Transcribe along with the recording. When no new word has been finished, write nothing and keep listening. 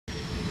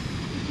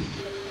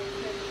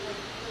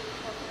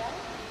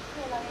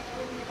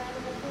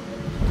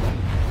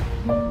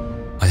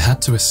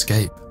had to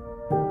escape,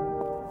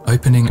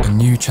 opening a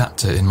new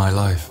chapter in my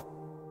life.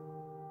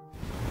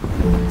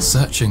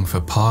 Searching for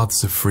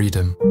paths of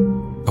freedom,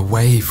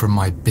 away from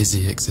my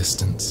busy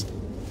existence.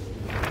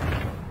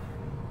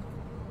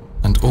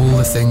 And all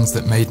the things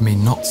that made me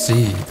not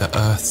see the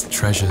earth's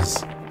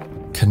treasures,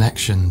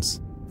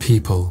 connections,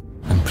 people,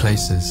 and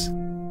places.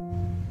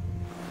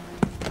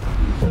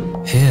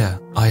 Here,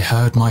 I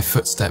heard my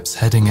footsteps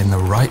heading in the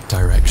right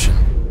direction.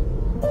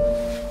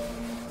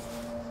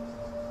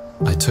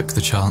 I took the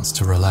chance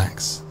to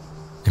relax,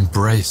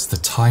 embrace the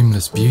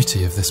timeless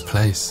beauty of this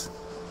place,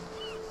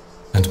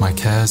 and my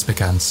cares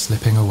began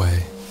slipping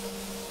away.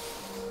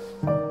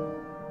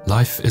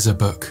 Life is a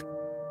book,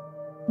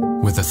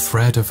 with a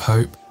thread of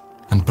hope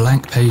and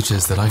blank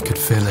pages that I could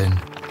fill in,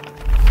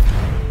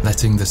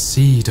 letting the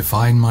sea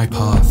define my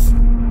path,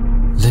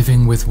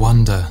 living with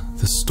wonder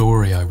the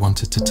story I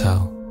wanted to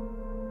tell.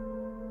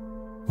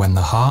 When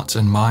the heart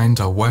and mind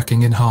are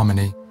working in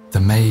harmony,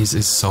 the maze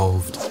is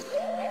solved.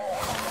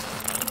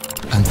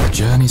 And the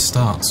journey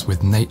starts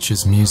with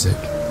nature's music.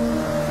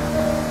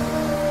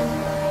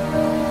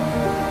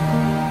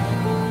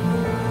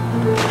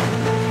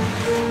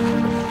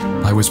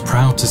 I was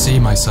proud to see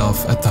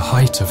myself at the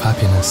height of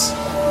happiness,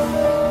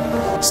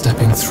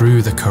 stepping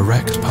through the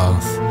correct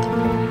path,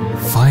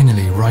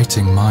 finally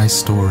writing my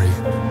story,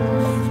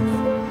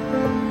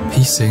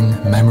 piecing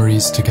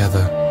memories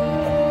together.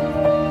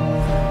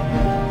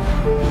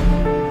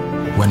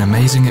 When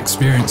amazing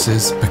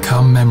experiences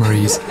become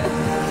memories,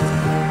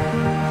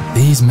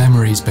 these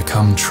memories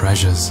become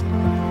treasures.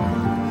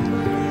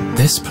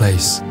 This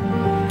place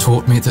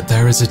taught me that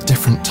there is a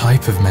different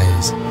type of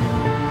maze.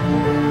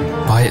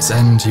 By its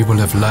end, you will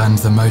have learned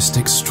the most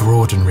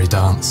extraordinary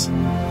dance.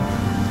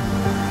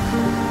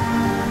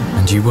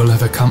 And you will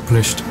have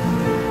accomplished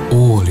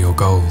all your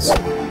goals.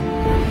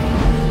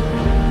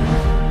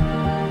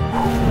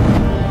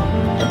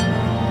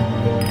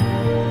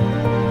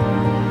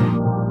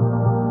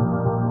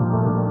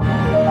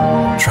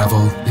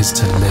 Travel is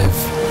to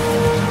live,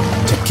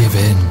 to give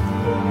in,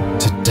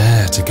 to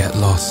dare to get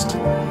lost.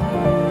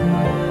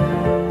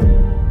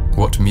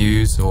 What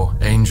muse or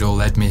angel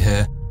led me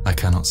here, I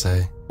cannot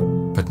say.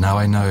 But now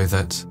I know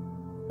that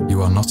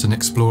you are not an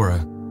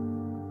explorer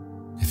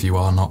if you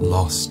are not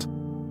lost.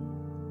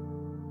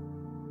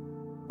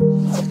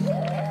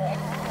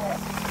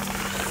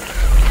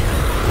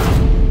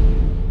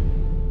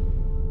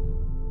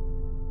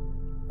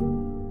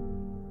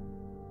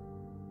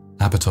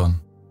 Abaton,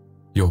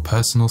 your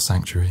personal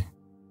sanctuary.